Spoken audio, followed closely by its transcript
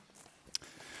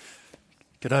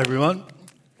G'day everyone.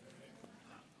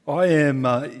 I am,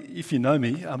 if you know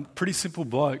me, I'm a pretty simple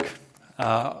bloke.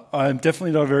 I am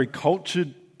definitely not a very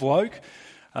cultured bloke.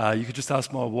 You could just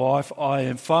ask my wife. I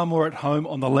am far more at home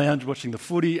on the lounge watching the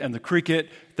footy and the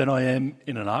cricket than I am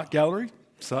in an art gallery,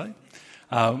 say,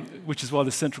 which is why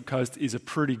the Central Coast is a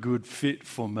pretty good fit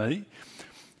for me.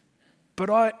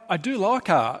 But I do like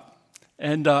art,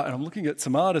 and I'm looking at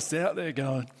some artists out there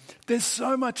going, there's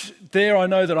so much there I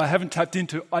know that I haven't tapped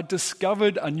into. I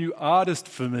discovered a new artist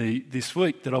for me this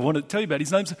week that I wanted to tell you about.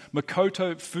 His name's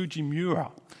Makoto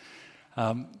Fujimura.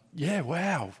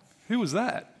 Wow. Who was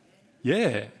that?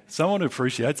 Yeah, someone who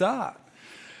appreciates art.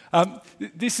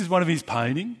 This is one of his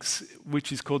paintings,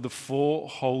 which is called The Four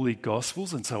Holy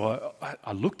Gospels. And so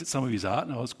I looked at some of his art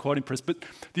and I was quite impressed. But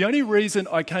the only reason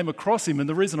I came across him and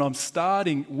the reason I'm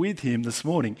starting with him this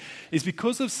morning is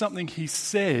because of something he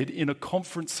said in a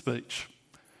conference speech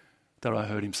that I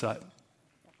heard him say.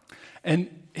 And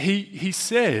he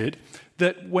said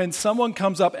that when someone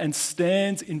comes up and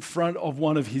stands in front of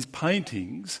one of his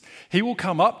paintings, he will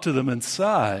come up to them and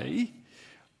say,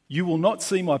 "You will not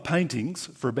see my paintings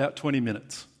for about 20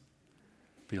 minutes.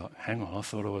 Be like, hang on, I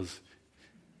thought I was...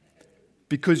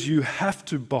 Because you have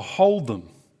to behold them.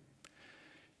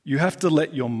 You have to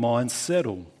let your mind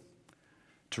settle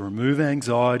to remove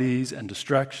anxieties and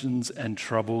distractions and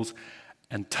troubles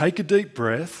and take a deep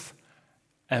breath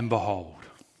and behold."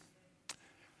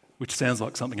 Which sounds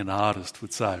like something an artist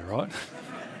would say, right?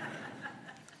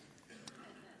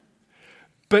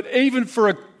 But even for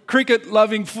a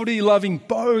cricket-loving, footy-loving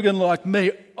bogan like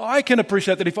me, I can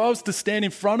appreciate that if I was to stand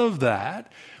in front of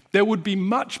that, there would be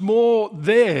much more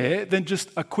there than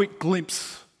just a quick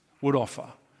glimpse would offer.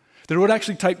 That it would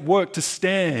actually take work to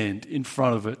stand in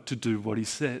front of it to do what he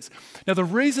says. Now, the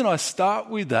reason I start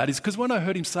with that is because when I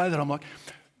heard him say that, I'm like,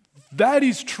 that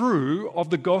is true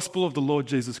of the gospel of the Lord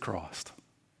Jesus Christ.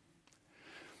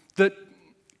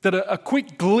 That a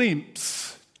quick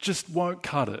glimpse just won't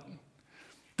cut it.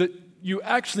 That you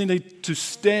actually need to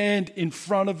stand in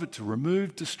front of it to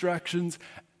remove distractions,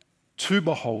 to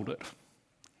behold it,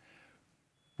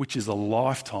 which is a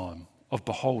lifetime of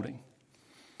beholding.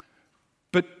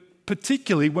 But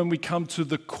particularly when we come to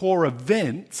the core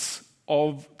events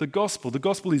of the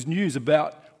gospel is news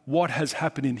about what has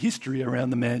happened in history around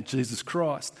the man Jesus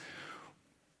Christ.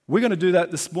 We're going to do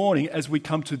that this morning as we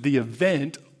come to the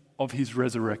event of his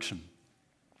resurrection.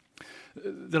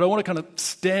 That I want to kind of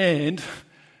stand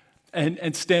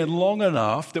and stand long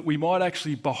enough that we might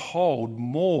actually behold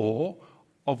more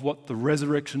of what the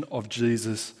resurrection of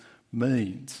Jesus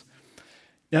means.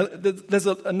 Now, there's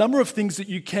a number of things that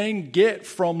you can get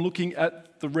from looking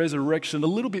at the resurrection a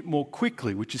little bit more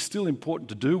quickly, which is still important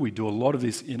to do. We do a lot of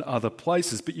this in other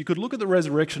places. But you could look at the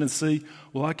resurrection and see,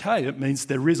 well, okay, it means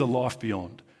there is a life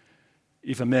beyond.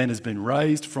 If a man has been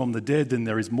raised from the dead, then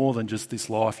there is more than just this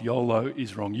life. YOLO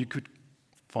is wrong. You could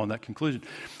find that conclusion.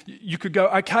 You could go,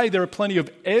 okay, there are plenty of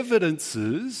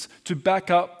evidences to back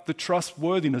up the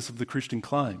trustworthiness of the Christian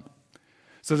claim.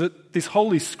 So that this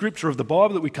holy scripture of the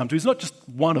Bible that we come to is not just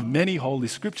one of many holy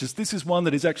scriptures. This is one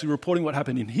that is actually reporting what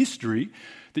happened in history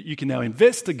that you can now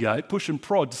investigate, push and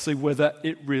prod to see whether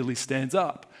it really stands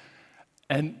up.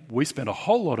 And we spend a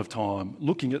whole lot of time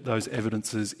looking at those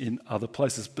evidences in other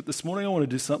places. But this morning I want to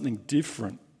do something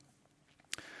different.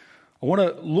 I want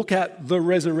to look at the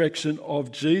resurrection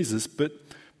of Jesus, but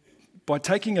by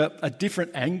taking a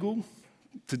different angle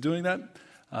to doing that,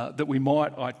 that we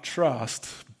might, I trust,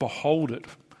 behold it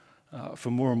for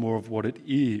more and more of what it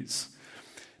is.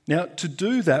 Now, to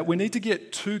do that, we need to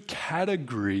get two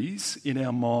categories in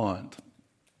our mind.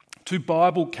 Two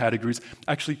Bible categories,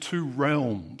 actually two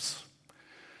realms.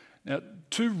 Now,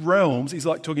 two realms is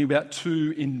like talking about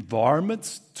two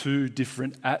environments, two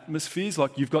different atmospheres.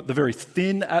 Like you've got the very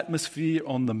thin atmosphere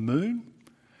on the moon,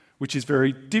 which is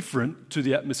very different to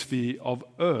the atmosphere of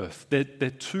Earth. They're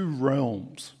two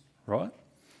realms, right?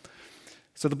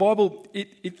 So the Bible,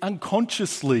 it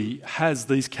unconsciously has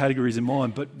these categories in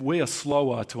mind, but we are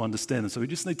slower to understand them. So we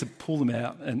just need to pull them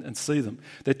out and see them.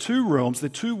 They're two realms, they're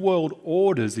two world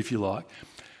orders, if you like.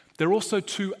 They're also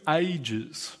two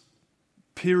ages,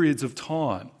 periods of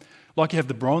time. Like you have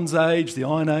the Bronze Age, the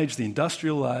Iron Age, the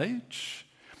Industrial Age,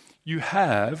 you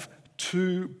have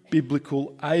two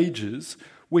biblical ages,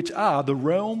 which are the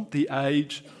realm, the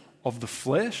age of the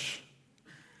flesh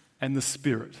and the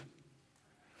spirit.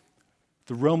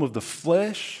 The realm of the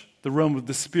flesh, the realm of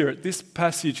the spirit. This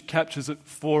passage captures it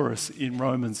for us in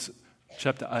Romans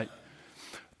chapter 8.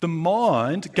 The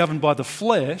mind governed by the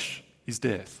flesh is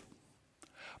death,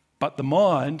 but the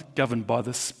mind governed by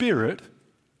the spirit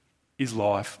is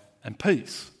life and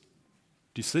peace.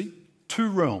 Do you see? Two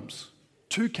realms,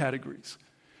 two categories.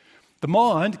 The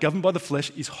mind, governed by the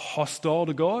flesh, is hostile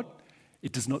to God.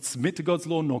 It does not submit to God's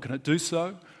law, nor can it do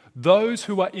so. Those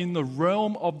who are in the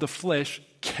realm of the flesh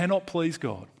cannot please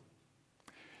God.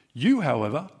 You,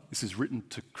 however, this is written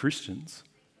to Christians,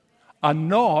 are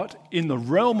not in the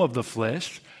realm of the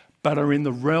flesh, but are in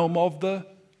the realm of the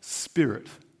Spirit,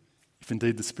 if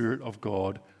indeed the Spirit of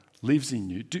God lives in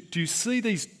you. Do you see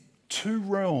these two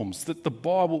realms that the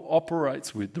Bible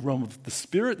operates with? The realm of the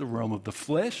Spirit, the realm of the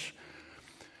flesh.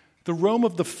 The realm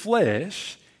of the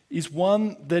flesh is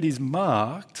one that is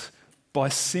marked by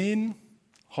sin,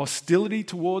 hostility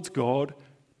towards God,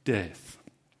 death.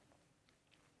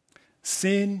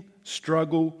 Sin,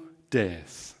 struggle,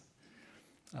 death.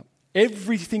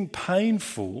 Everything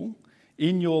painful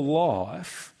in your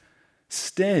life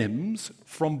stems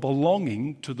from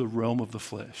belonging to the realm of the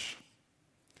flesh.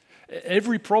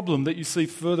 Every problem that you see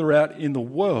further out in the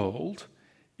world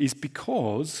is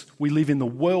because we live in the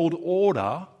world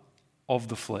order of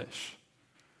the flesh.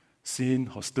 Sin,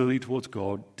 hostility towards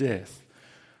God, death.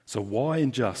 So why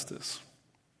injustice?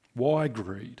 Why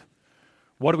greed?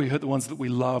 Why do we hurt the ones that we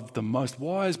love the most?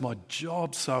 Why is my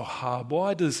job so hard?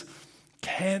 Why does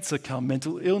cancer come,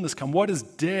 mental illness come? Why does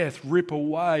death rip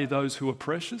away those who are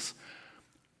precious?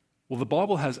 Well, the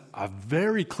Bible has a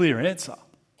very clear answer.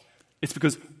 It's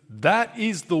because that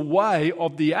is the way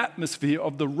of the atmosphere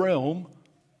of the realm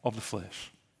of the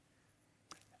flesh.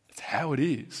 It's how it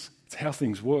is. It's how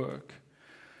things work.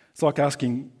 It's like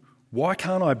asking, why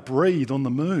can't I breathe on the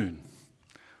moon?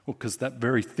 Well, because that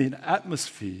very thin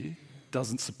atmosphere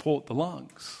doesn't support the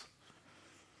lungs.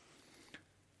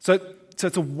 So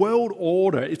it's a world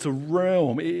order. It's a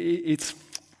realm. It's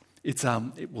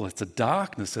a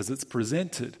darkness as it's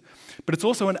presented, but it's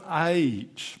also an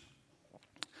age.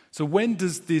 So when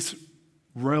does this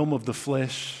realm of the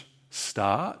flesh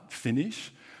start,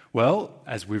 finish? Well,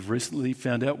 as we've recently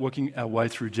found out working our way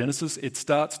through Genesis, it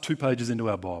starts 2 pages into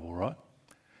our Bible, right?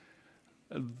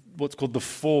 What's called the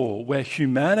fall, where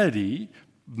humanity,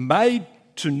 made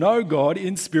to know God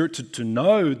in spirit, to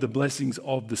know the blessings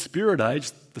of the spirit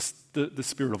age, the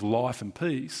spirit of life and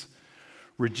peace,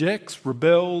 rejects,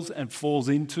 rebels, and falls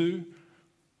into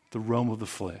the realm of the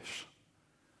flesh,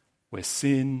 where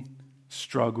sin,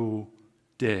 struggle,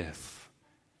 death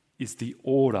is the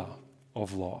order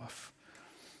of life.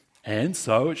 And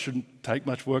so it shouldn't take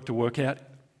much work to work out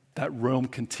that realm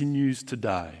continues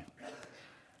today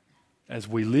as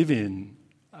we live in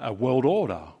a world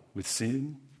order with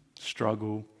sin,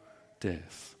 struggle,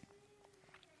 death.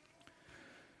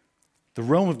 The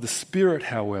realm of the Spirit,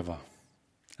 however,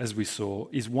 as we saw,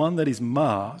 is one that is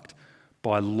marked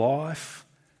by life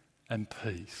and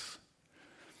peace.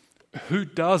 Who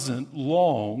doesn't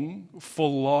long for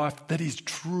life that is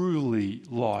truly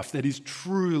life, that is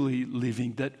truly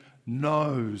living, that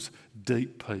knows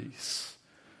deep peace?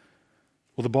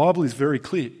 Well, the Bible is very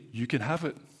clear. You can have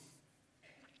it.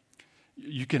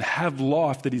 You can have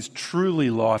life that is truly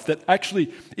life, that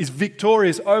actually is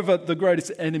victorious over the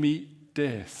greatest enemy,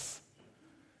 death.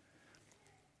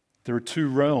 There are two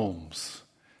realms.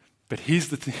 But here's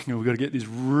the thing, and we've got to get this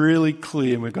really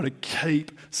clear, and we've got to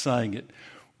keep saying it.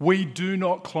 We do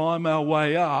not climb our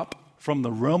way up from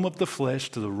the realm of the flesh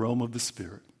to the realm of the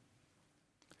Spirit.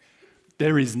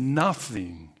 There is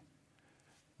nothing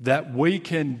that we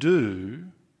can do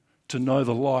to know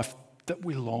the life that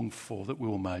we long for, that we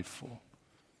were made for.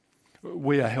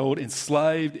 We are held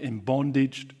enslaved, in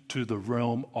bondage to the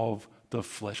realm of the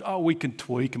flesh. Oh, we can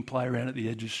tweak and play around at the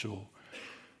edges, sure.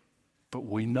 But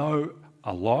we know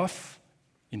a life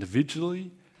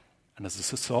individually and as a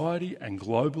society and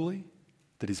globally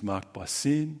that is marked by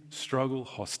sin, struggle,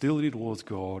 hostility towards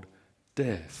God,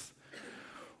 death.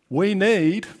 We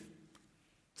need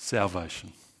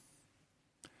salvation.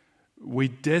 We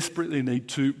desperately need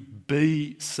to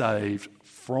be saved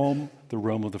from the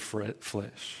realm of the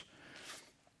flesh.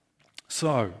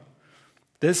 So,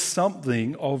 there's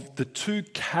something of the two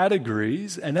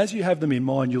categories, and as you have them in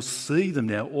mind, you'll see them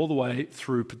now all the way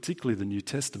through, particularly the New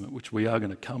Testament, which we are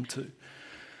going to come to.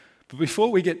 But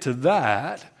before we get to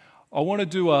that, I want to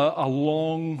do a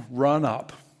long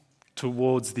run-up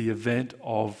towards the event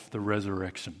of the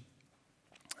resurrection.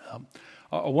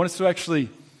 I want us to actually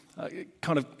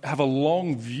kind of have a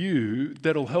long view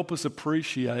that'll help us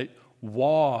appreciate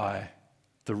why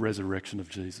the resurrection of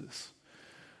Jesus.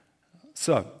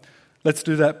 So, let's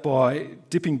do that by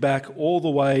dipping back all the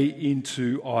way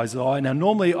into Isaiah. Now,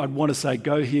 normally I'd want to say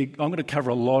go here. I'm going to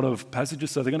cover a lot of passages,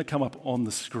 so they're going to come up on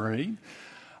the screen.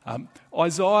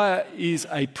 Isaiah is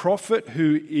a prophet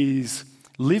who is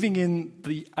living in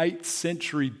the 8th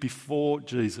century before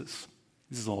Jesus.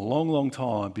 This is a long, long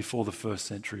time before the 1st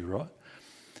century, right?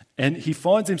 And he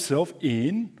finds himself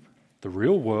in the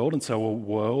real world, and so a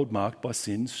world marked by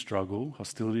sin, struggle,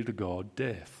 hostility to God,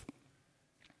 death.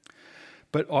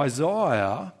 But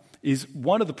Isaiah is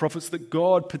one of the prophets that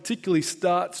God particularly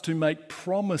starts to make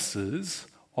promises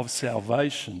of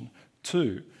salvation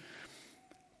to.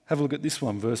 Have a look at this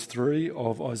one, verse 3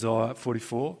 of Isaiah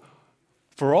 44.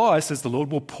 For I, says the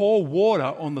Lord, will pour water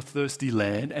on the thirsty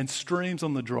land and streams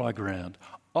on the dry ground.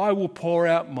 I will pour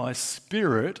out my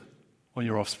spirit on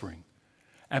your offspring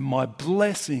and my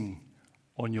blessing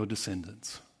on your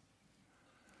descendants.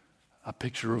 A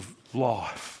picture of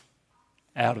life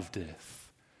out of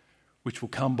death, which will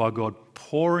come by God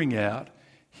pouring out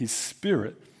his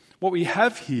spirit. What we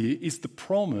have here is the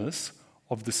promise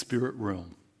of the spirit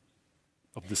realm,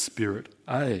 of the spirit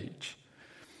age.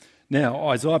 Now,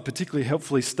 Isaiah particularly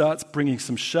helpfully starts bringing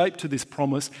some shape to this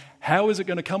promise. How is it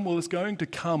going to come? Well, it's going to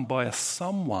come by a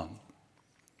someone.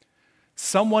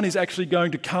 Someone is actually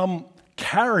going to come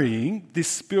carrying this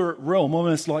spirit realm,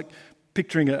 almost like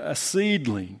picturing a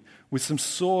seedling with some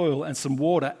soil and some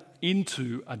water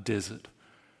into a desert,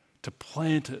 to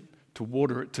plant it, to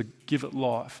water it, to give it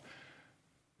life.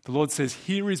 The Lord says,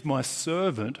 here is my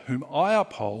servant whom I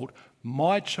uphold,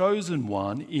 my chosen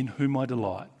one in whom I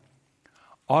delight.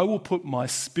 I will put my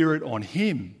spirit on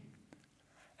him,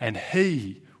 and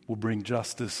he will bring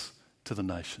justice to the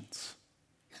nations.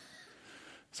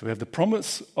 So we have the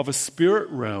promise of a spirit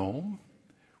realm.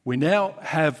 We now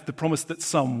have the promise that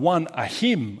someone, a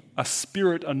him, a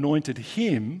spirit anointed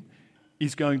him,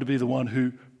 is going to be the one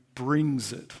who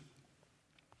brings it.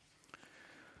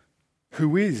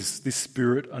 Who is this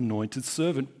spirit anointed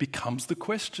servant becomes the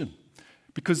question.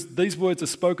 Because these words are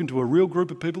spoken to a real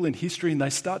group of people in history, and they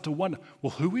start to wonder,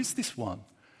 well, who is this one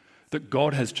that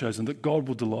God has chosen, that God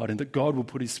will delight in, that God will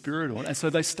put his spirit on? And so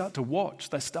they start to watch,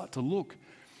 they start to look.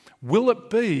 Will it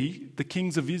be the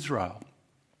kings of Israel,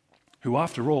 who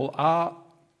after all are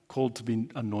called to be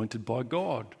anointed by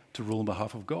God, to rule on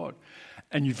behalf of God?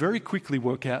 And you very quickly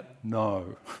work out,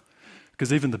 no.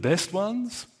 Because even the best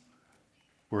ones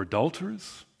were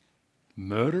adulterers,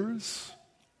 murderers,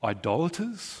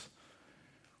 idolaters.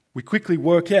 We quickly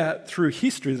work out through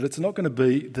history that it's not going to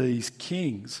be these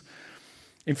kings.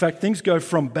 In fact, things go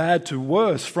from bad to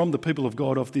worse from the people of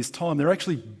God of this time. They're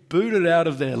actually booted out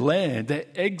of their land. They're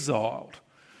exiled.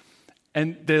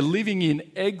 And they're living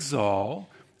in exile,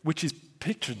 which is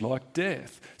pictured like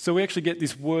death. So we actually get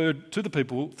this word to the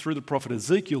people through the prophet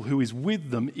Ezekiel, who is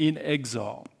with them in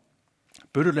exile,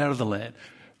 booted out of the land.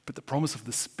 But the promise of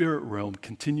the spirit realm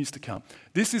continues to come.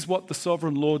 This is what the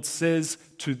sovereign Lord says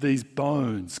to these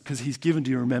bones, because he's given,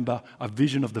 do you remember, a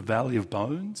vision of the valley of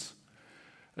bones?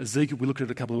 Ezekiel, we looked at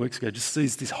it a couple of weeks ago, just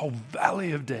sees this whole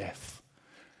valley of death.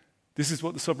 This is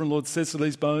what the sovereign Lord says to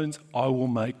these bones: I will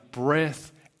make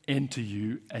breath enter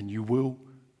you and you will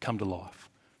come to life.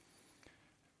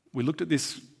 We looked at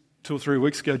this 2 or 3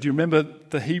 weeks ago. Do you remember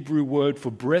the Hebrew word for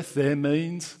breath there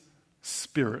means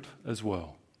spirit as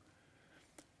well?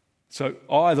 So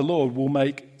I, the Lord, will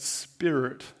make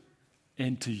spirit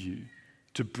enter you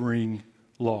to bring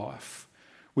life,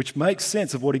 which makes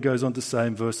sense of what he goes on to say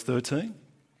in verse 13.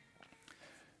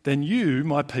 Then you,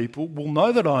 my people, will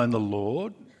know that I am the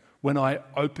Lord when I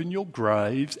open your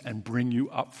graves and bring you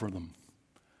up from them.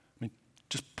 I mean,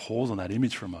 just pause on that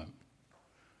image for a moment.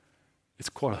 It's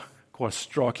quite a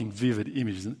striking, vivid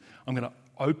image, isn't it? I'm going to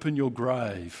open your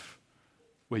grave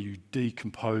where you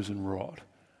decompose and rot.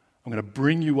 I'm going to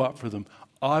bring you up from them.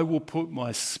 I will put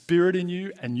my spirit in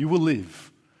you and you will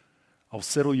live. I'll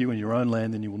settle you in your own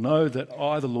land, and you will know that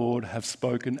I, the Lord, have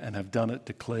spoken and have done it,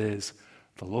 declares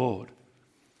the Lord.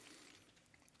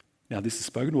 Now, this is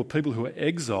spoken to a people who are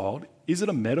exiled. Is it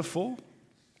a metaphor?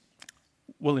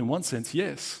 Well, in one sense,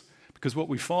 yes. Because what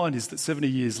we find is that 70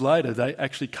 years later, they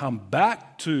actually come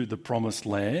back to the promised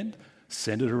land,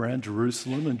 centered around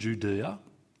Jerusalem and Judea.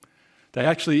 They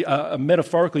actually are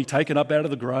metaphorically taken up out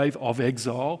of the grave of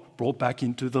exile, brought back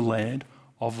into the land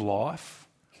of life.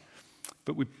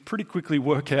 But we pretty quickly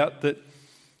work out that,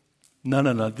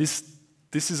 no, this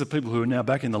is a people who are now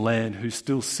back in the land who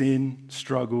still sin,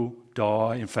 struggle,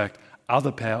 die. In fact,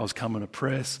 other powers come and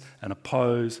oppress and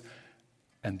oppose.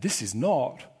 And this is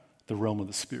not the realm of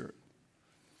the Spirit.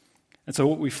 And so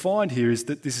what we find here is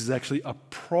that this is actually a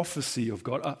prophecy of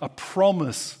God, a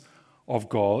promise of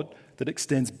God that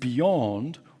extends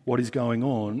beyond what is going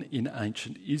on in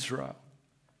ancient Israel.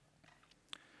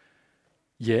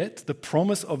 Yet, the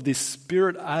promise of this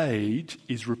spirit age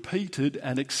is repeated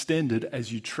and extended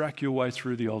as you track your way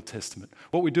through the Old Testament.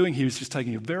 What we're doing here is just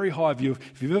taking a very high view of,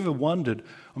 if you've ever wondered,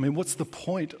 what's the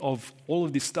point of all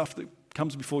of this stuff that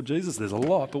comes before Jesus? There's a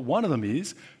lot, but one of them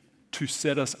is to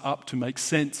set us up to make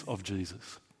sense of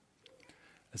Jesus.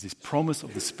 as this promise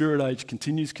of the Spirit age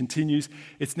continues,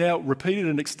 it's now repeated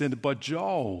and extended by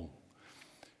Joel,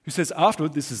 who says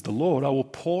afterward, this is the Lord, I will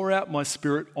pour out my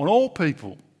Spirit on all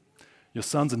people. Your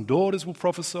sons and daughters will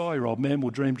prophesy, your old men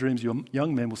will dream dreams, your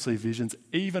young men will see visions.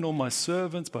 Even on my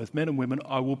servants, both men and women,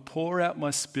 I will pour out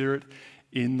my Spirit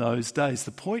in those days.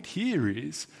 The point here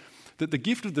is that the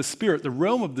gift of the Spirit, the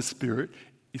realm of the Spirit,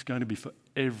 is going to be for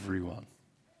everyone.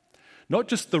 Not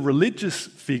just the religious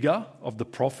figure of the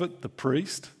prophet, the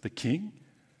priest, the king,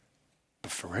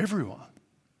 but for everyone.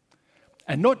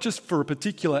 And not just for a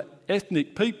particular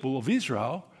ethnic people of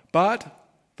Israel, but,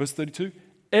 verse 32,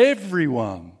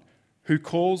 everyone who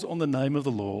calls on the name of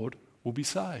the Lord will be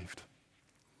saved.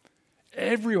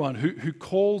 Everyone who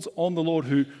calls on the Lord,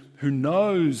 who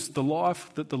knows the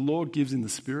life that the Lord gives in the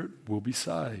Spirit, will be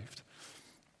saved.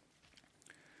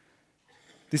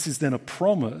 This is then a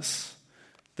promise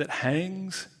that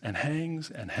hangs and hangs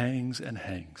and hangs and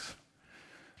hangs.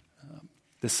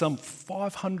 There's some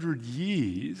 500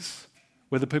 years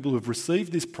where the people who have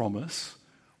received this promise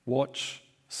watch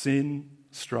sin,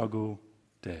 struggle,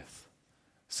 death.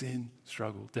 Sin,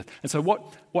 struggle, death. And so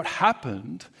what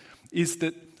happened is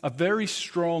that a very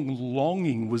strong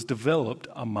longing was developed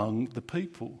among the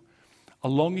people, a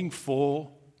longing for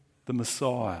the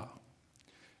Messiah.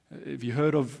 Have you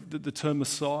heard of the term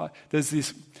Messiah? There's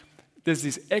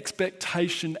this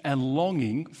expectation and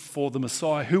longing for the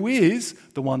Messiah, who is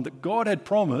the one that God had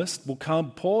promised will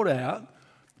come poured out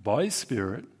by His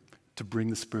Spirit to bring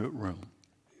the Spirit realm.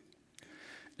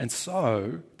 And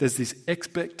so there's this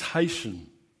expectation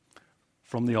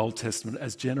from the Old Testament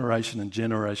as generation and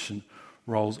generation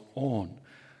rolls on.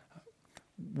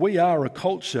 We are a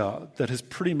culture that has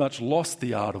pretty much lost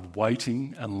the art of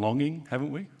waiting and longing,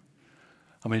 haven't we?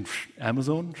 I mean,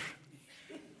 Amazon,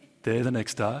 there the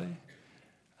next day.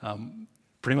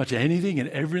 Pretty much anything and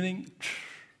everything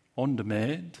on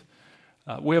demand.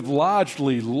 We have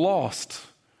largely lost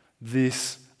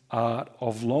this art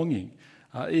of longing.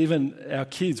 Even our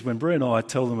kids, when Bree and I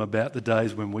tell them about the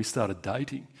days when we started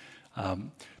dating,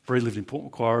 Bree lived in Port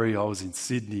Macquarie, I was in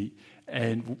Sydney,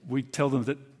 and we tell them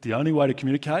that the only way to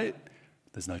communicate,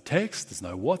 there's no text, there's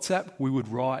no WhatsApp, we would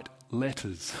write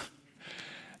letters.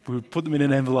 We would put them in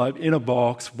an envelope, in a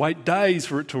box, wait days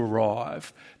for it to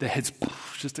arrive. Their heads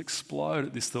just explode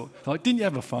at this thought. They're like, didn't you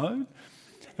have a phone?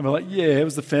 And we're like, yeah, it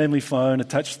was the family phone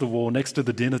attached to the wall next to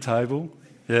the dinner table.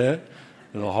 Yeah,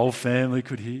 the whole family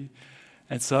could hear.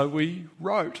 And so we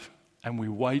wrote and we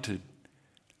waited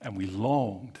and we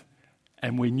longed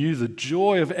and we knew the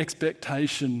joy of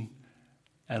expectation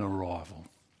and arrival.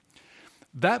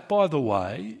 That, by the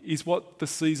way, is what the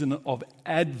season of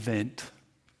Advent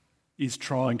is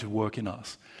trying to work in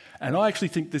us. And I actually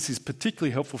think this is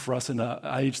particularly helpful for us in an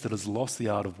age that has lost the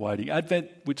art of waiting. Advent,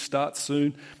 which starts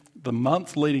soon, the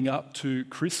month leading up to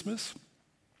Christmas,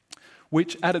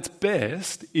 which at its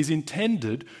best is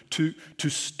intended to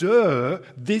stir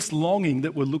this longing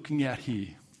that we're looking at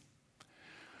here.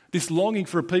 This longing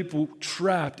for a people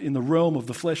trapped in the realm of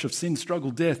the flesh of sin,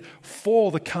 struggle, death, for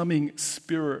the coming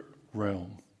spirit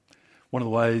realm. One of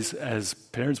the ways as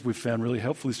parents we've found really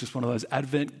helpful is just one of those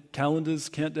Advent calendars,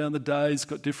 count down the days,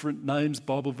 got different names,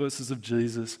 Bible verses of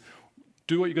Jesus.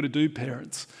 Do what you've got to do,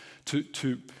 parents, to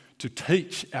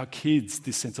teach our kids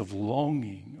this sense of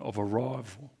longing, of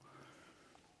arrival.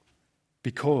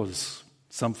 Because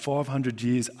some 500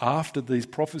 years after these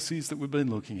prophecies that we've been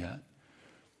looking at,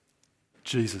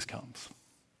 Jesus comes.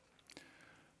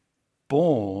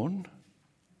 Born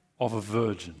of a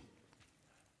virgin.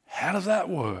 How does that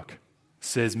work?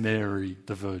 Says Mary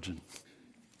the Virgin.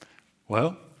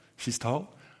 Well, she's told,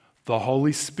 the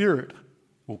Holy Spirit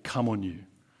will come on you,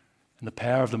 and the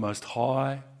power of the Most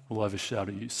High will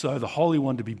overshadow you. So the Holy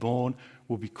One to be born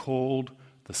will be called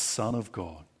the Son of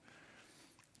God.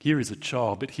 Here is a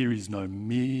child, but here is no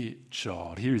mere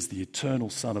child. Here is the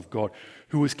eternal Son of God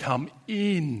who has come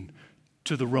in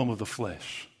to the realm of the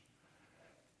flesh,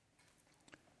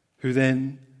 who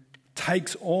then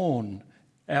takes on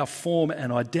our form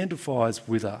and identifies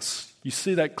with us. You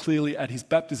see that clearly at his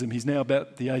baptism. He's now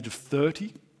about the age of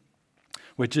 30,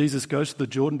 where Jesus goes to the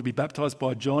Jordan to be baptized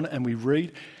by John, and we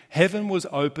read, heaven was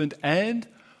opened and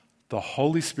the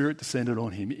Holy Spirit descended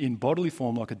on him in bodily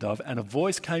form like a dove, and a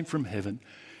voice came from heaven,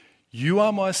 you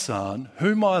are my Son,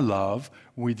 whom I love,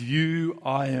 with you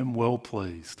I am well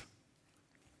pleased.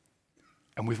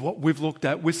 And with what we've looked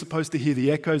at, we're supposed to hear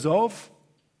the echoes of,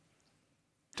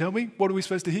 tell me, what are we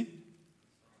supposed to hear?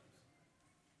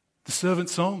 The servant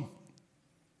song,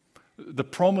 the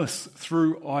promise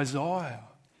through Isaiah.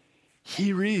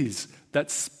 Here is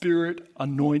that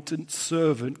Spirit-anointed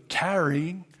servant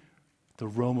carrying the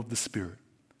realm of the Spirit.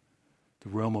 the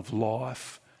realm of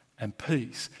life and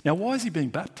peace. Now, why is he being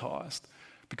baptized?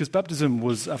 Because baptism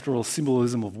was, after all, a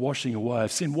symbolism of washing away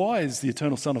of sin. Why is the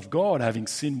eternal Son of God having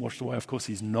sin washed away? Of course,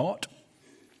 he's not.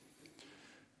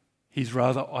 He's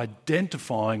rather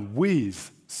identifying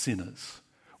with sinners,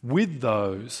 with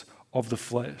those of the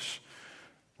flesh.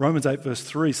 Romans 8 verse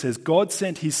 3 says, God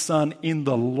sent his Son in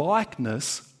the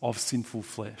likeness of sinful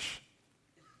flesh.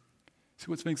 See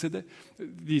what's being said there?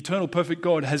 The eternal perfect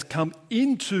God has come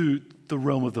into the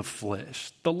realm of the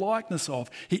flesh, the likeness of.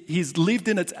 He's lived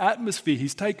in its atmosphere.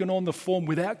 He's taken on the form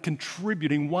without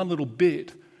contributing one little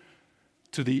bit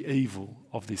to the evil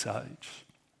of this age.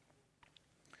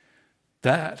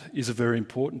 That is a very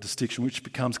important distinction which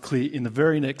becomes clear in the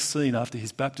very next scene after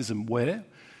his baptism, where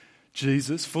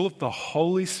Jesus, full of the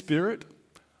Holy Spirit,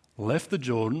 left the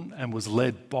Jordan and was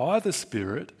led by the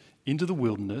Spirit into the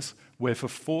wilderness, where for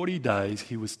 40 days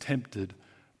he was tempted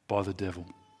by the devil.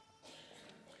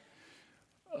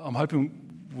 I'm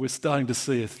hoping we're starting to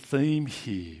see a theme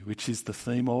here, which is the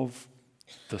theme of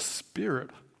the Spirit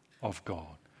of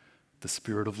God, the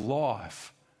Spirit of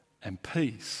life and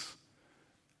peace,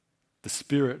 the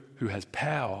Spirit who has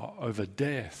power over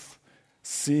death,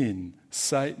 sin,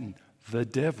 Satan, the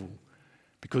devil,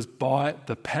 because by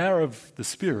the power of the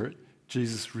Spirit,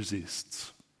 Jesus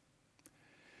resists.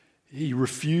 He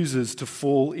refuses to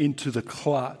fall into the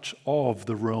clutch of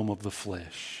the realm of the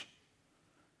flesh,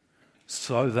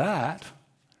 so that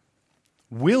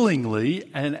willingly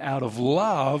and out of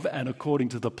love and according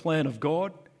to the plan of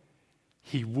God,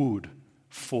 he would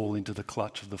fall into the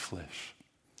clutch of the flesh,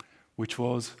 which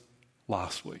was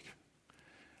last week.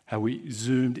 How we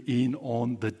zoomed in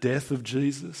on the death of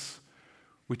Jesus,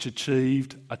 which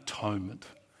achieved atonement.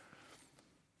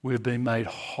 We have been made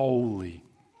holy,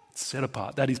 set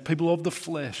apart. That is, people of the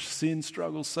flesh, sin,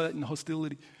 struggle, Satan,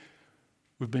 hostility.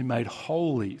 We've been made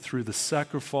holy through the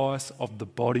sacrifice of the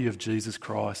body of Jesus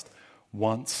Christ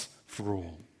once for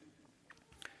all.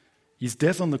 His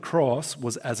death on the cross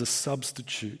was as a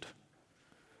substitute,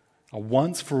 a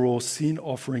once for all sin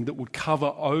offering that would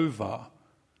cover over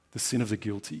the sin of the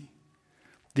guilty.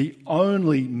 The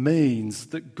only means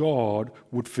that God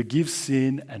would forgive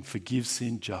sin and forgive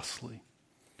sin justly.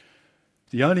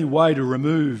 The only way to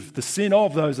remove the sin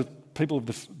of those people of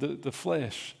the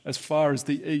flesh as far as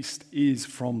the east is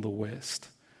from the west.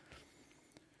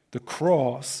 The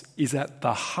cross is at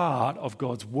the heart of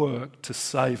God's work to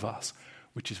save us,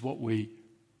 which is what we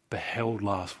beheld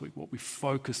last week, what we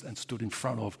focused and stood in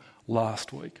front of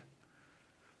last week.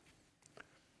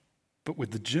 But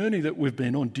with the journey that we've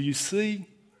been on, do you see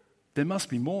there must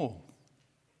be more?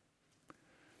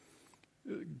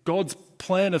 God's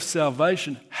plan of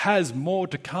salvation has more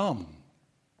to come.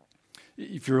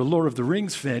 If you're a Lord of the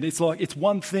Rings fan, it's like it's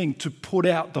one thing to put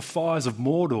out the fires of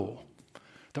Mordor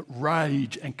that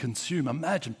rage and consume.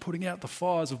 Imagine putting out the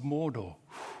fires of Mordor.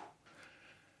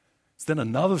 It's then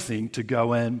another thing to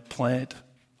go and plant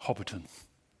Hobbiton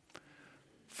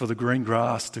for the green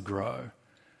grass to grow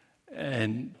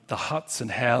and the huts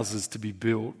and houses to be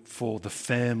built for the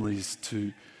families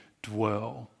to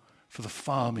dwell, for the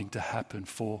farming to happen,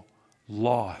 for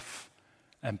life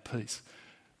and peace.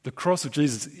 The cross of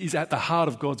Jesus is at the heart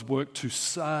of God's work to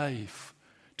save,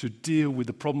 to deal with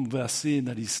the problem of our sin,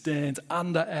 that he stands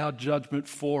under our judgment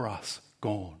for us,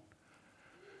 gone.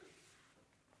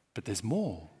 But there's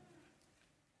more.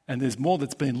 And there's more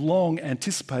that's been long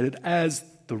anticipated as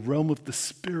the realm of the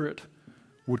Spirit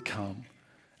would come,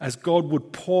 as God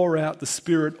would pour out the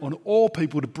Spirit on all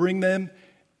people to bring them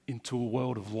into a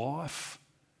world of life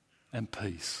and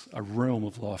peace, a realm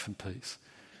of life and peace.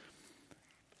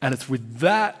 And it's with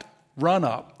that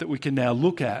run-up that we can now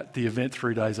look at the event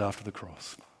 3 days after the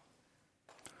cross.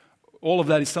 All of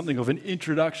that is something of an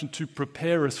introduction to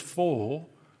prepare us for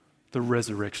the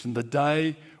resurrection, the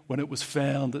day when it was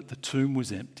found that the tomb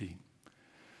was empty,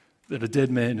 that a dead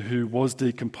man who was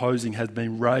decomposing had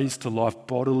been raised to life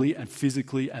bodily and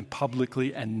physically and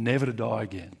publicly and never to die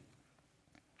again.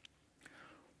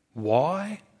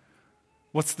 Why?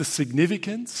 What's the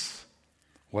significance?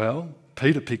 Well,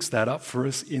 Peter picks that up for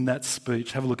us in that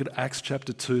speech. Have a look at Acts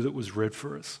chapter 2 that was read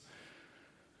for us.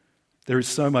 There is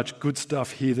so much good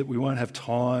stuff here that we won't have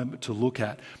time to look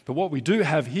at. But what we do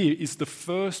have here is the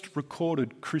first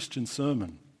recorded Christian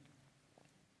sermon.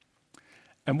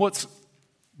 And what's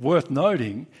worth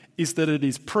noting is that it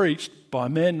is preached by a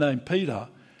man named Peter,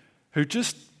 who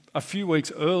just a few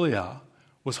weeks earlier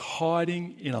was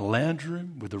hiding in a lounge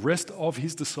room with the rest of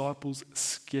his disciples,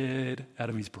 scared out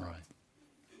of his brain.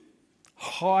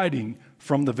 Hiding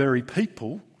from the very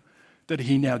people that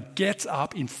he now gets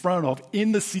up in front of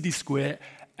in the city square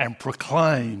and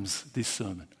proclaims this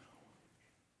sermon.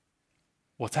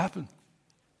 What's happened?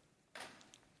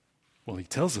 Well, he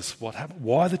tells us what happened.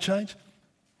 Why the change?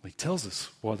 Well, he tells us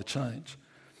why the change.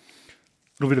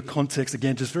 A little bit of context,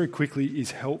 again, just very quickly,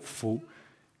 is helpful.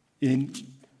 In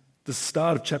the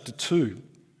start of chapter 2,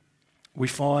 we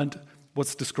find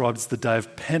what's described as the day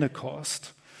of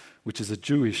Pentecost, which is a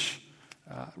Jewish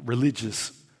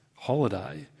religious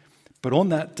holiday. But on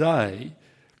that day,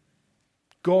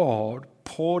 God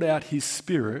poured out his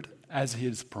Spirit as he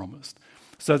has promised,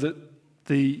 so that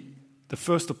the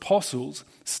first apostles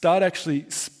start actually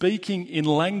speaking in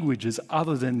languages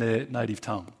other than their native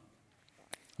tongue.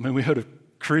 I mean, we heard of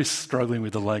Chris struggling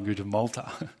with the language of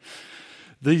Malta.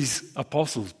 These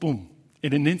apostles, boom,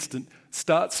 in an instant,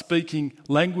 start speaking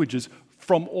languages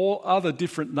from all other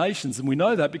different nations. And we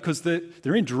know that because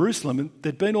they're in Jerusalem, and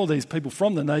there'd been all these people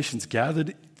from the nations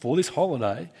gathered for this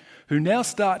holiday who now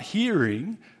start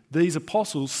hearing these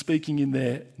apostles speaking in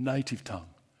their native tongue.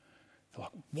 They're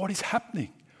like, what is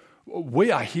happening?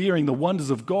 We are hearing the wonders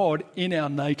of God in our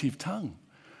native tongue.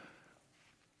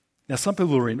 Now, some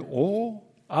people are in awe,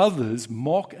 others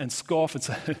mock and scoff and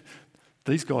say,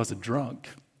 these guys are drunk.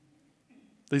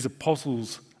 These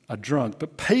apostles are drunk.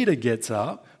 But Peter gets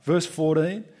up, verse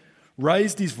 14,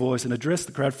 raised his voice and addressed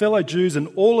the crowd. Fellow Jews and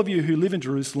all of you who live in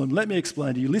Jerusalem, let me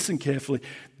explain to you, listen carefully.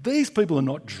 These people are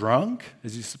not drunk,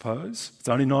 as you suppose. It's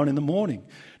only 9 a.m.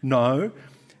 No,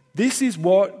 this is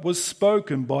what was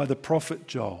spoken by the prophet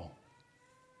Joel.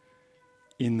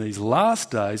 In these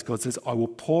last days, God says, I will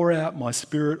pour out my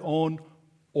Spirit on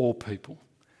all people.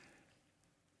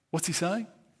 What's he saying?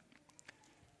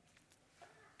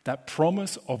 That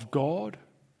promise of God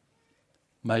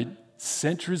made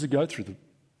centuries ago through the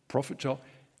prophet Joel,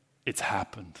 it's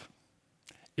happened.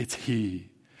 It's here.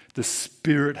 The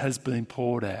Spirit has been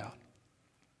poured out.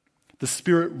 The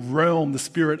Spirit realm, the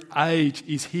Spirit age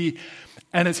is here.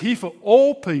 And it's here for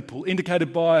all people,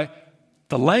 indicated by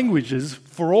the languages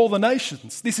for all the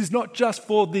nations. This is not just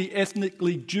for the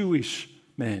ethnically Jewish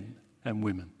men and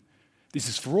women. This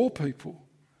is for all people.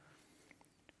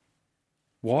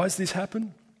 Why has this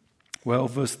happened? Well,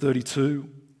 verse 32,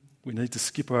 we need to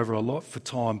skip over a lot for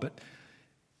time, but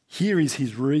here is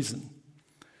his reason.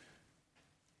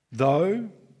 Though,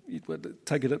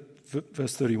 take it at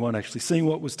verse 31 actually, seeing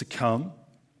what was to come,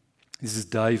 this is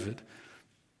David,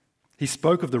 he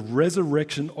spoke of the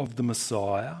resurrection of the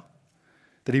Messiah,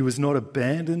 that he was not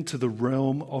abandoned to the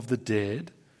realm of the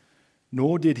dead,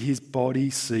 nor did his body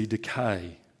see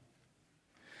decay.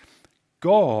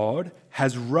 God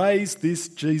has raised this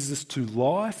Jesus to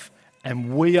life,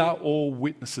 and we are all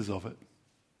witnesses of it.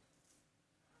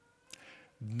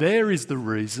 There is the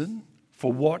reason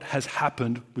for what has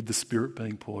happened with the Spirit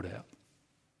being poured out.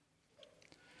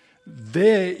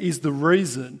 There is the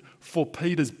reason for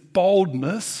Peter's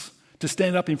boldness to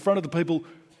stand up in front of the people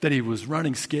that he was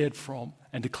running scared from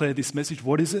and declare this message.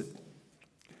 What is it?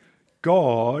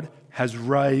 God has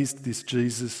raised this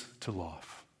Jesus to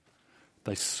life.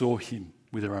 They saw him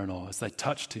with their own eyes. They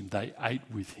touched him. They ate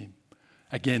with him.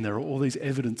 Again, there are all these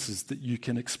evidences that you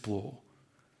can explore.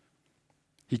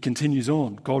 He continues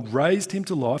on. God raised him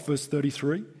to life, verse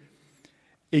 33,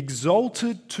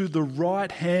 exalted to the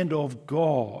right hand of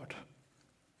God.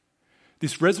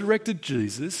 This resurrected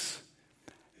Jesus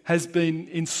has been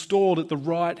installed at the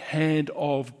right hand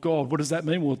of God. What does that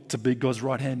mean? Well, to be God's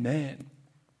right-hand man.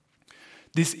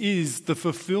 This is the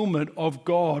fulfillment of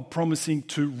God promising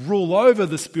to rule over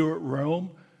the spirit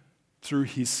realm through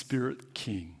his Spirit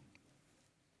King.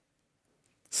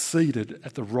 Seated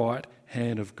at the right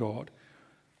hand of God.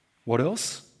 What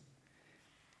else?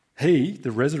 He,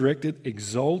 the resurrected,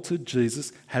 exalted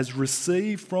Jesus, has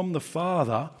received from the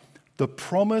Father the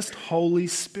promised Holy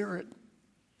Spirit.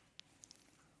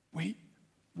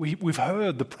 We've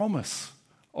heard the promise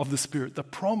of the Spirit, the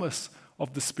promise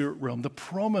of the spirit realm, the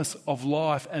promise of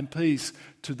life and peace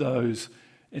to those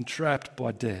entrapped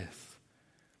by death.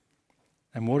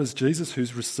 And what does Jesus,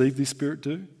 who's received this Spirit,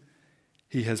 do?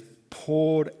 He has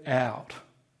poured out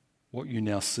what you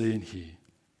now see and hear.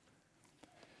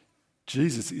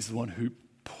 Jesus is the one who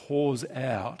pours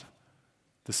out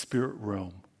the spirit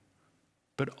realm,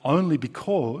 but only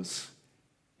because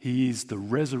he is the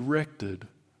resurrected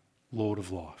Lord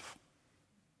of life.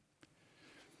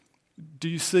 Do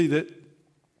you see that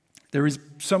there is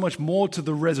so much more to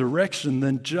the resurrection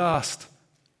than just,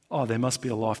 there must be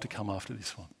a life to come after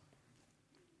this one?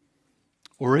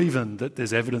 Or even that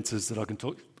there's evidences that I can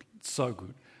talk, so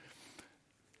good.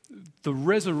 The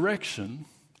resurrection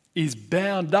is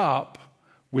bound up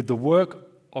with the work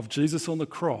of Jesus on the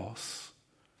cross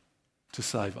to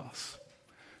save us.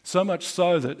 So much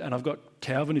so that, and I've got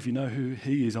Calvin, if you know who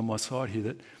he is, on my side here,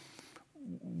 that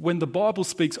when the Bible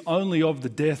speaks only of the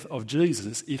death of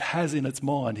Jesus, it has in its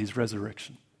mind his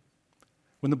resurrection.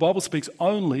 When the Bible speaks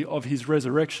only of his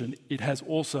resurrection, it has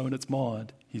also in its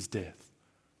mind his death.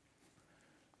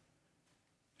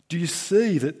 Do you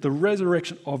see that the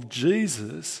resurrection of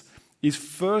Jesus is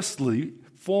firstly,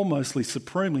 foremostly,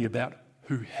 supremely about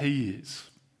who he is?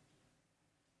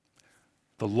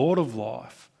 The Lord of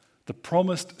life, the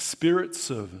promised Spirit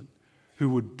servant who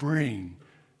would bring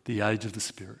the age of the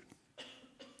Spirit,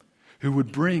 who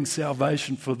would bring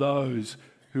salvation for those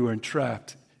who are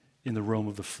entrapped in the realm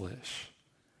of the flesh.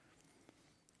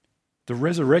 The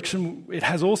resurrection, it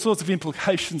has all sorts of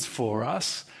implications for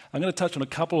us. I'm going to touch on a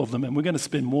couple of them, and we're going to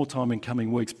spend more time in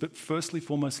coming weeks. But firstly,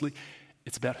 foremostly,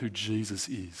 it's about who Jesus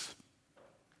is.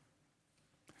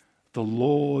 The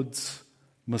Lord's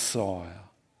Messiah,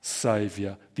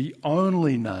 Saviour, the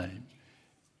only name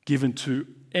given to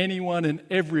anyone and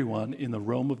everyone in the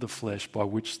realm of the flesh by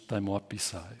which they might be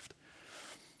saved.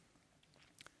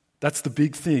 That's the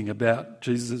big thing about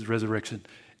Jesus' resurrection.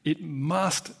 It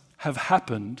must have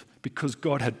happened because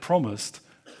God had promised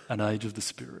an age of the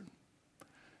Spirit,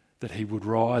 that he would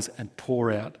rise and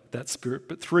pour out that Spirit.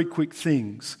 But three quick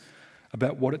things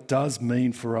about what it does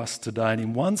mean for us today. And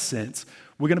in one sense,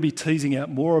 we're going to be teasing out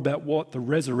more about what the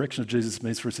resurrection of Jesus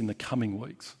means for us in the coming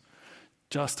weeks.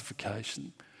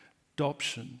 Justification,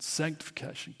 adoption,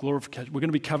 sanctification, glorification. We're going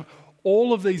to be covering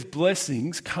all of these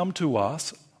blessings come to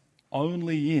us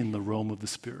only in the realm of the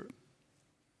Spirit.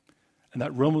 And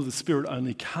that realm of the Spirit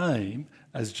only came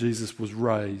as Jesus was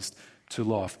raised to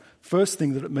life. First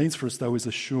thing that it means for us, though, is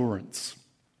assurance.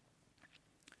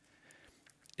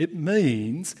 It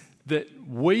means that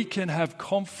we can have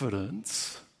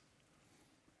confidence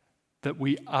that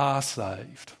we are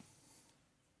saved.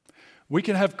 We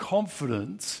can have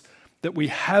confidence that we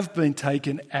have been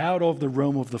taken out of the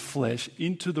realm of the flesh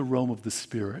into the realm of the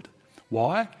Spirit.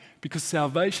 Why? Because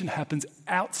salvation happens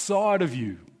outside of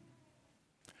you.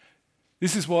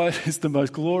 This is why it is the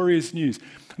most glorious news.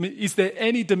 I mean, is there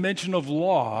any dimension of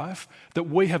life that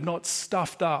we have not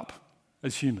stuffed up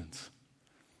as humans?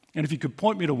 And if you could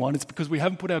point me to one, it's because we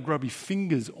haven't put our grubby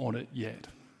fingers on it yet.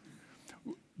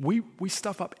 We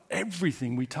stuff up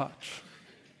everything we touch.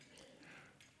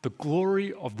 The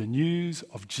glory of the news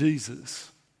of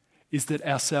Jesus is that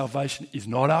our salvation is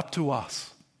not up to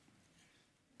us.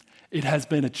 It has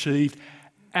been achieved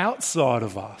outside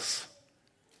of us.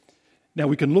 Now,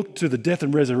 we can look to the death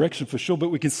and resurrection for sure,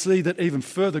 but we can see that even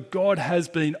further, God has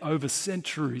been over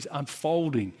centuries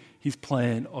unfolding his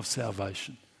plan of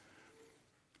salvation.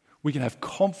 We can have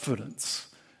confidence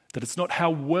that it's not how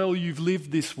well you've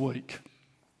lived this week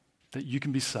that you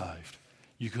can be saved.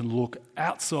 You can look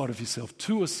outside of yourself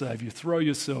to a Saviour, throw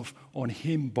yourself on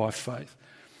him by faith.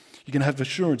 You can have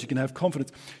assurance, you can have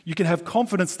confidence. You can have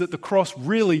confidence that the cross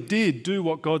really did do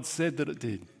what God said that it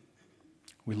did.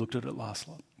 We looked at it last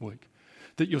week.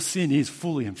 That your sin is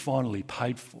fully and finally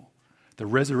paid for. The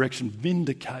resurrection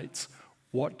vindicates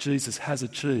what Jesus has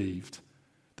achieved,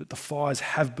 that the fires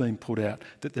have been put out,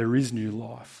 that there is new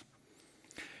life.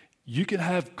 You can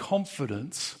have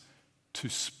confidence to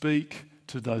speak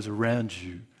to those around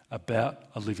you about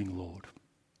a living Lord.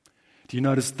 Do you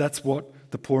notice that's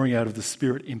what the pouring out of the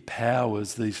Spirit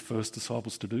empowers these first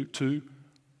disciples to do? To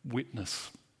witness.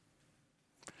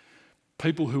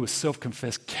 People who are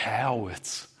self-confessed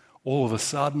cowards, all of a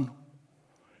sudden,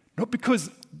 not because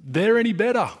they're any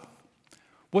better.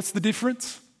 What's the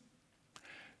difference?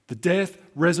 The death,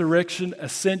 resurrection,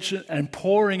 ascension, and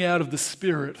pouring out of the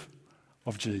Spirit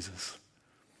of Jesus.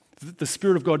 The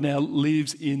Spirit of God now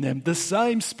lives in them. The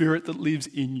same Spirit that lives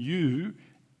in you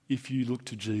if you look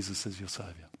to Jesus as your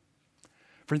Saviour.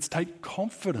 Friends, take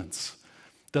confidence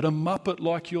that a muppet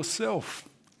like yourself,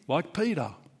 like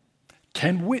Peter,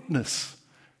 can witness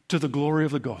to the glory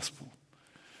of the gospel.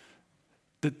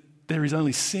 That there is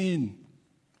only sin,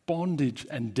 bondage,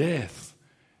 and death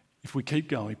if we keep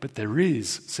going, but there is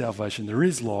salvation, there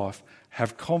is life.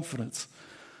 Have confidence.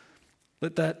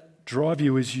 Let that drive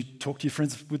you as you talk to your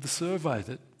friends with the survey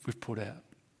that we've put out,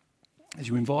 as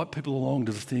you invite people along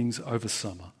to the things over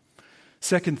summer.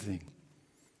 Second thing,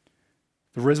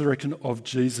 the resurrection of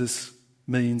Jesus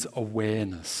means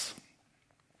awareness.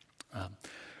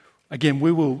 Again,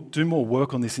 we will do more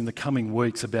work on this in the coming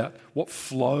weeks about what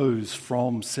flows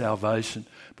from salvation.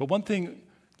 But one thing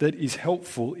that is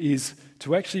helpful is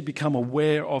to actually become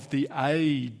aware of the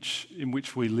age in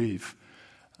which we live.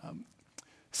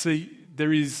 See,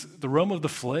 there is the realm of the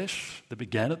flesh that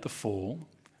began at the fall,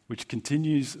 which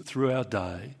continues through our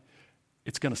day.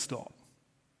 It's going to stop.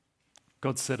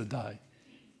 God set a day.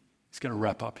 He's going to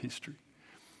wrap up history.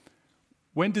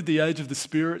 When did the age of the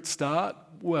Spirit start?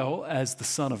 Well, as the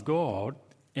Son of God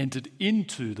entered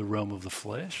into the realm of the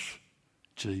flesh,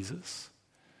 Jesus,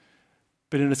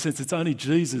 But in a sense, it's only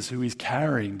Jesus who is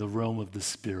carrying the realm of the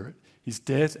Spirit. His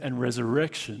death and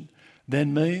resurrection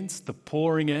then means the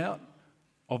pouring out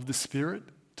of the Spirit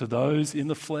to those in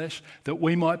the flesh, that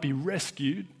we might be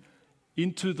rescued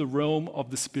into the realm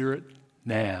of the Spirit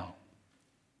now.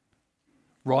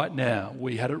 Right now,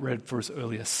 we had it read for us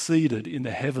earlier, seated in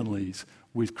the heavenlies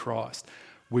with Christ.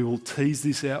 We will tease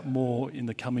this out more in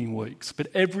the coming weeks. But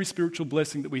every spiritual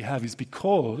blessing that we have is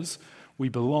because we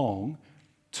belong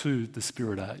to the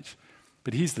Spirit age.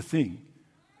 But here's the thing,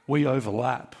 we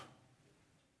overlap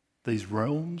these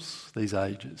realms, these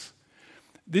ages.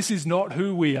 This is not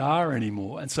who we are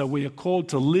anymore, and so we are called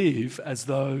to live as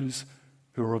those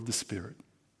who are of the Spirit,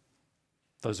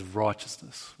 those of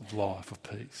righteousness, of life, of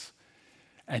peace.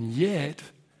 And yet,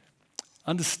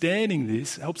 understanding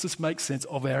this helps us make sense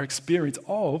of our experience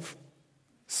of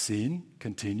sin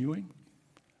continuing,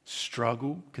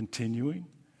 struggle continuing,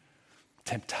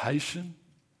 temptation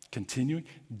continuing,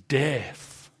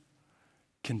 death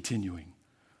continuing.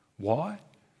 Why?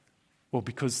 Well,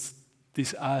 because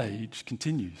this age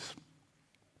continues.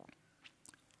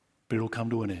 But it'll come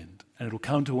to an end. And it'll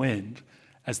come to an end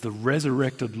as the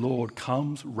resurrected Lord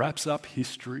comes, wraps up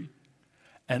history,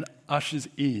 and ushers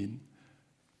in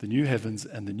the new heavens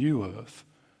and the new earth,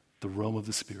 the realm of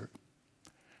the Spirit.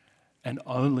 And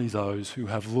only those who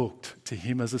have looked to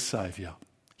him as a Saviour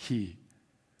here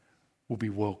will be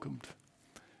welcomed.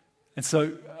 And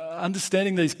so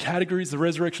understanding these categories, the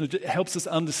resurrection, helps us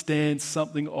understand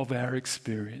something of our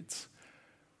experience.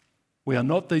 We are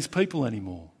not these people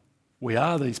anymore. We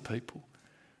are these people.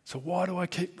 So why do I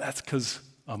keep... That's because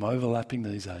I'm overlapping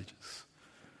these ages.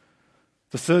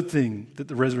 The third thing that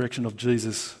the resurrection of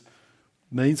Jesus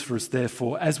means for us,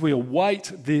 therefore, as we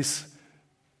await this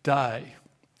day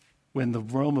when the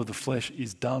realm of the flesh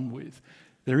is done with,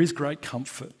 there is great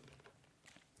comfort.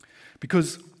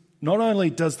 Because not only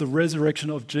does the resurrection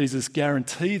of Jesus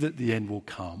guarantee that the end will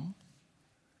come,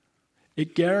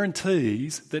 it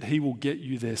guarantees that he will get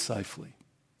you there safely.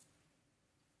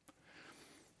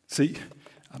 See,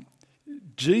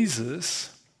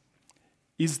 Jesus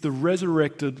is the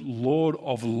resurrected Lord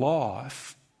of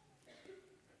life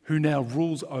who now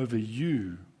rules over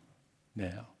you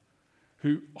now,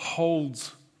 who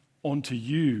holds onto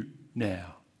you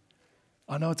now.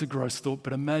 I know it's a gross thought,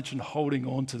 but imagine holding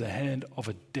on to the hand of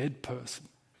a dead person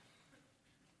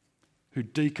who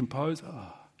decomposed,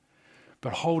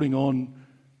 but holding on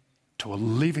to a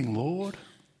living Lord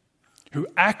who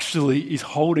actually is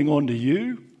holding on to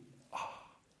you.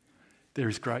 There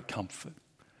is great comfort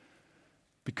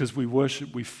because we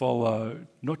worship, we follow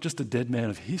not just a dead man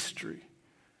of history,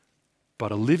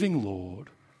 but a living Lord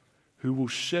who will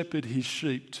shepherd his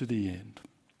sheep to the end.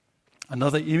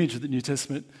 Another image that the New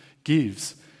Testament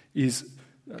gives is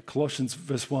Colossians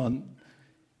verse 1.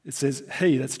 It says,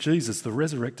 he, that's Jesus, the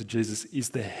resurrected Jesus, is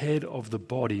the head of the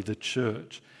body, the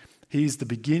church. He is the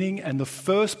beginning and the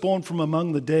firstborn from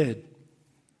among the dead,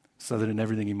 so that in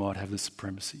everything he might have the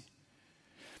supremacy.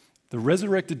 The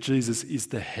resurrected Jesus is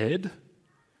the head.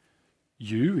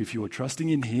 You, if you are trusting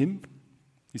in him,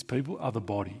 his people, are the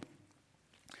body.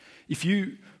 If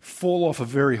you fall off a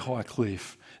very high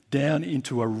cliff down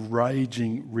into a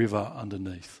raging river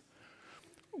underneath,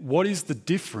 what is the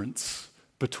difference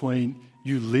between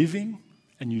you living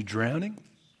and you drowning?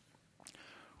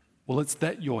 Well, it's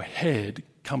that your head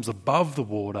comes above the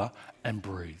water and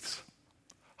breathes.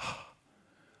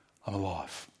 I'm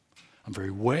alive. I'm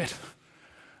very wet.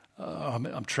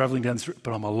 I'm travelling down the street,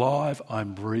 but I'm alive.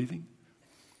 I'm breathing.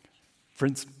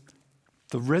 Friends,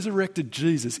 the resurrected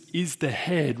Jesus is the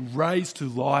head raised to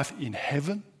life in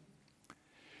heaven.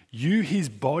 You, his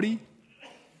body,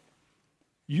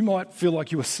 you might feel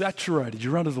like you are saturated,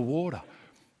 you're under the water,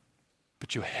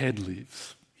 but your head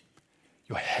lives.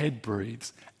 Your head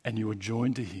breathes and you are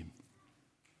joined to him.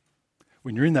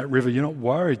 When you're in that river, you're not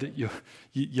worried that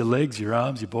your legs, your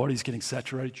arms, your body's getting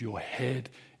saturated. Your head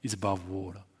is above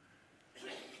water.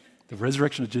 The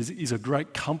resurrection of Jesus is a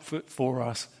great comfort for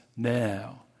us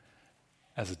now,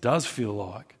 as it does feel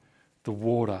like the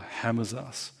water hammers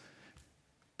us,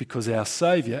 because our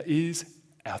Saviour is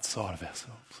outside of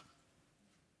ourselves.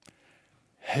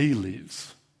 He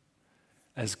lives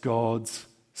as God's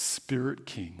Spirit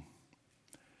King,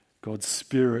 God's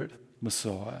Spirit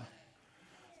Messiah,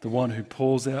 the one who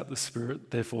pours out the Spirit,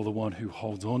 therefore the one who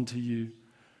holds on to you,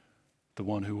 the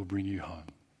one who will bring you home.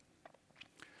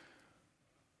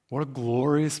 What a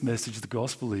glorious message the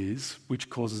gospel is, which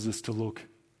causes us to look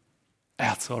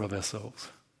outside of ourselves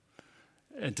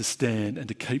and to stand and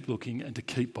to keep looking and to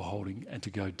keep beholding and to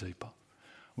go deeper.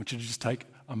 I want you to just take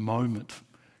a moment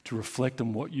to reflect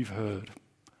on what you've heard.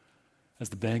 As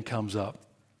the band comes up,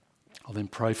 I'll then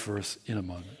pray for us in a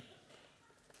moment.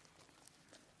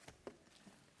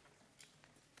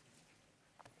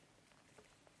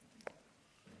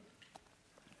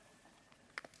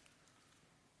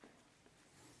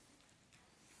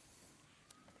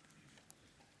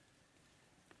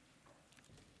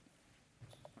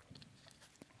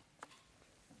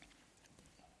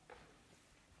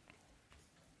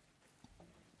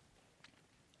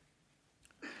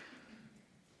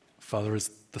 Father, as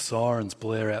the sirens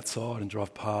blare outside and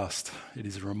drive past, it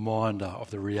is a reminder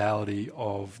of the reality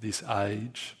of this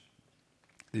age,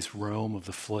 this realm of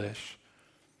the flesh,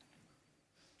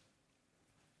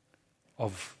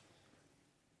 of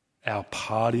our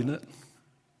part in it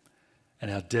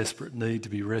and our desperate need to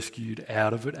be rescued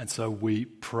out of it. And so we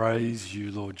praise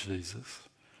you, Lord Jesus.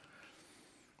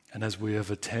 And as we have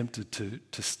attempted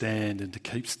to stand and to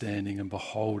keep standing and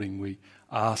beholding, we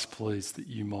ask, please, that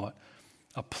you might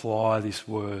apply this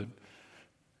word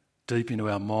deep into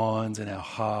our minds and our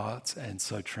hearts and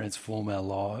so transform our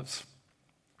lives.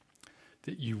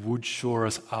 That you would shore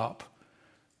us up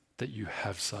that you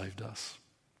have saved us,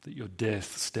 that your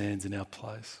death stands in our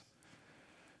place.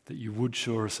 That you would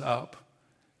shore us up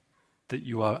that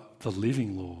you are the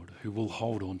living Lord who will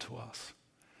hold on to us.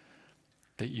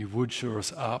 That you would shore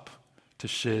us up to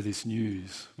share this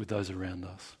news with those around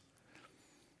us.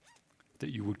 That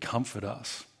you would comfort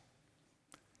us,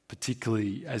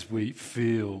 particularly as we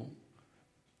feel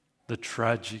the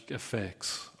tragic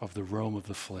effects of the realm of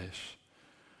the flesh.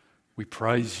 We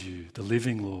praise you, the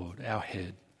living Lord, our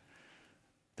head,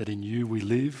 that in you we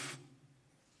live,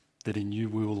 that in you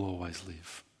we will always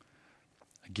live.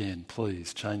 Again,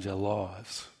 please change our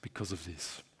lives because of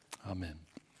this. Amen.